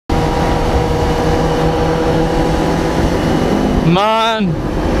Man,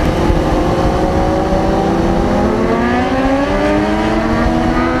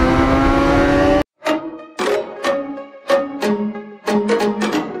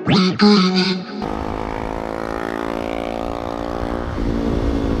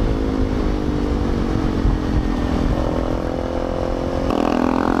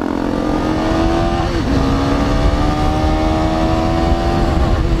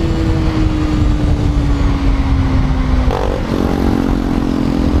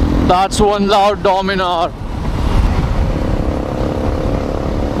 that's one loud Dominar.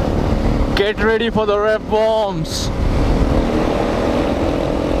 Get ready for the rev bombs.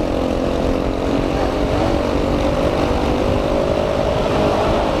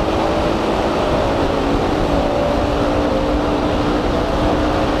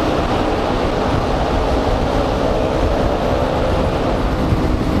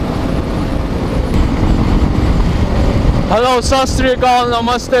 Hello, Sat Sri Akal,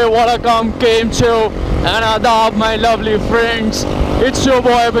 Namaste, Welcome, Came Cho, and Adab, my lovely friends. It's your boy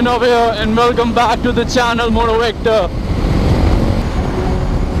Abhinav here, and welcome back to the channel MOTO Vector.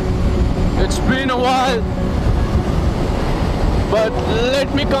 It's been a while, but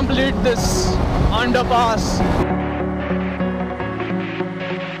let me complete this underpass.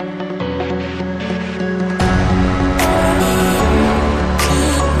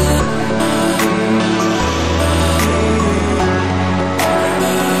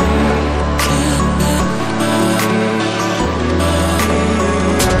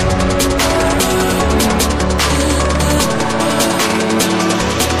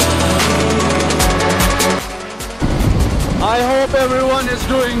 I hope everyone is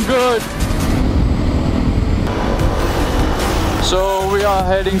doing good. So we are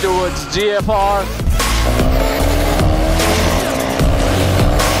heading towards GFR.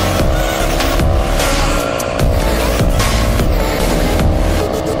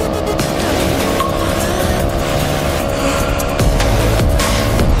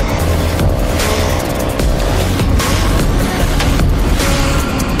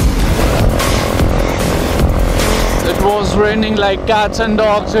 It was raining like cats and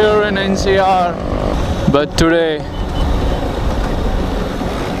dogs here in NCR, but today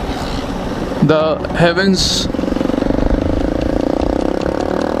the heavens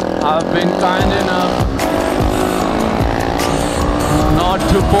have been kind enough not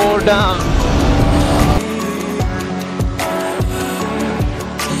to pour down.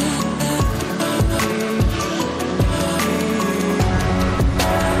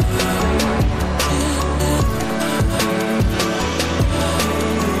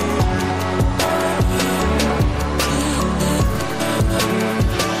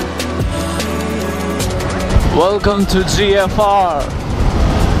 Welcome to GFR,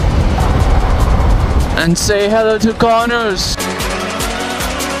 and say hello to Connors.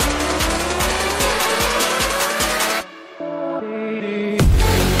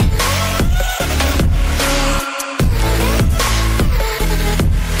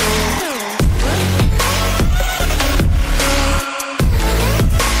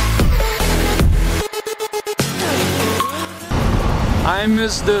 I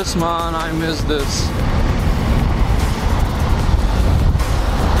miss this, man, I miss this.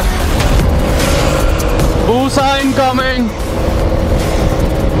 Busa incoming!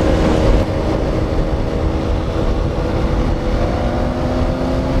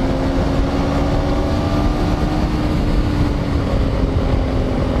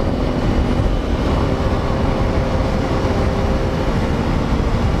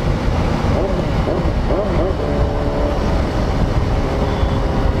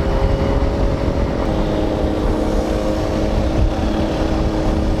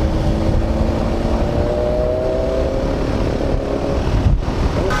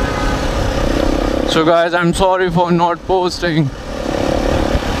 So guys, I'm sorry for not posting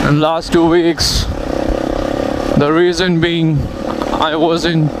in last 2 weeks. The reason being I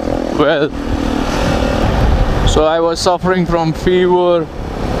wasn't well. So I was suffering from fever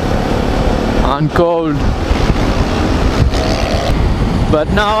and cold. But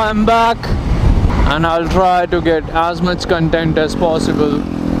now I'm back and I'll try to get as much content as possible.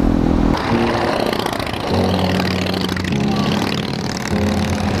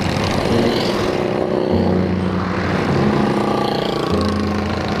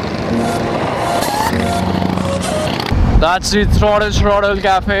 That's the Throttle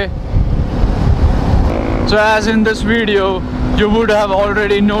Cafe. So as in this video, you would have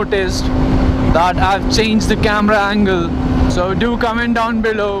already noticed that I've changed the camera angle. So do comment down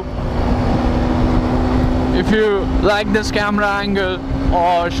below if you like this camera angle,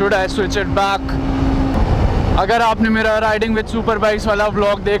 or should I switch it back. अगर आपने मेरा riding with super bikes वाला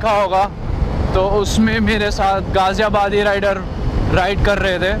vlog देखा होगा तो उसमें मेरे साथ गाज़ियाबादी राइडर राइड कर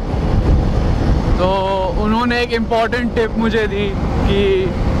रहे थे, तो उन्होंने एक इम्पॉर्टेंट टिप मुझे दी कि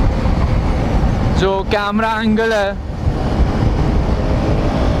जो कैमरा एंगल है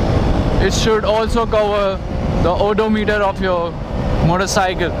it should also cover the odometer of your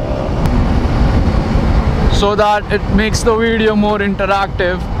motorcycle so that it makes the video more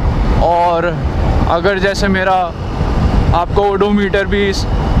interactive. और अगर जैसे मेरा आपको ओडोमीटर भी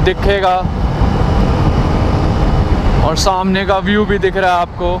दिखेगा और सामने का व्यू भी दिख रहा है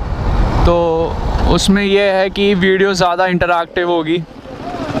आपको, तो उसमें यह है कि वीडियो ज़्यादा इंटरैक्टिव होगी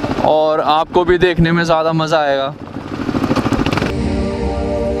और आपको भी देखने में ज़्यादा मज़ा आएगा।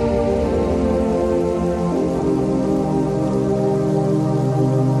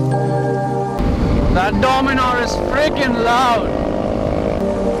 That Dominar is freaking loud.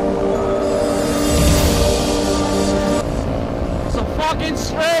 So fucking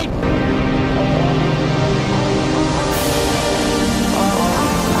straight.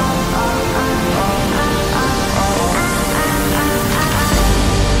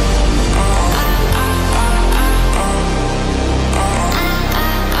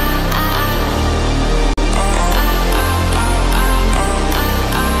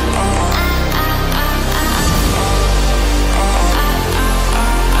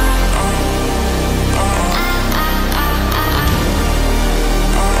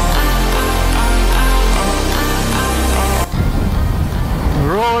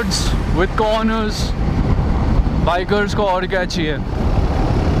 With corners, bikers को और क्या चाहिए?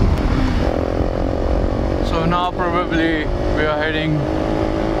 So now probably we are heading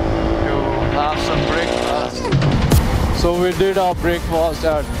to have some breakfast. So we did our breakfast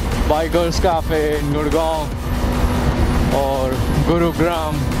at Bikers Cafe in Gurgaon or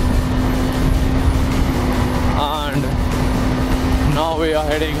Gurugram, and now we are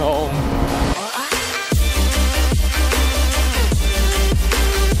heading home.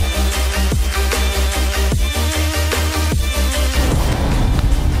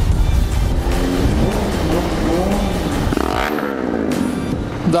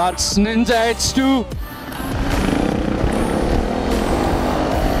 That's Ninja H2.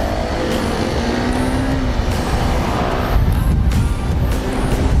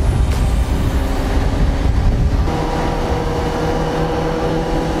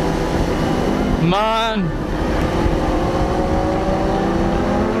 Man,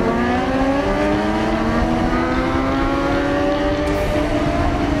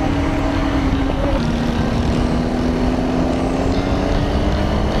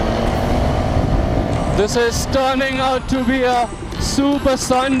 this is turning out to be a super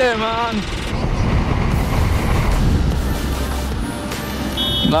Sunday, man.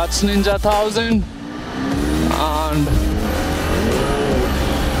 That's Ninja 1000 and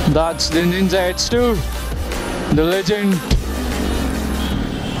that's the Ninja H2, the legend.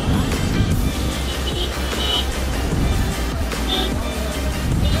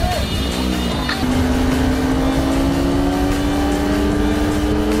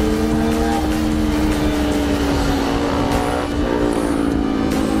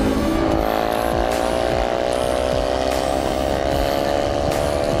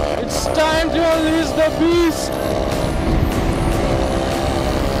 Time to unleash the beast.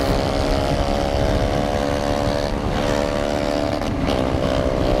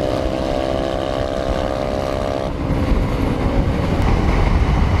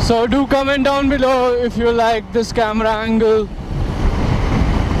 So do comment down below if you like this camera angle.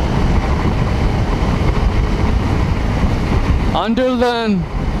 Until then,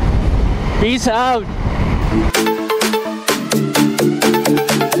 peace out.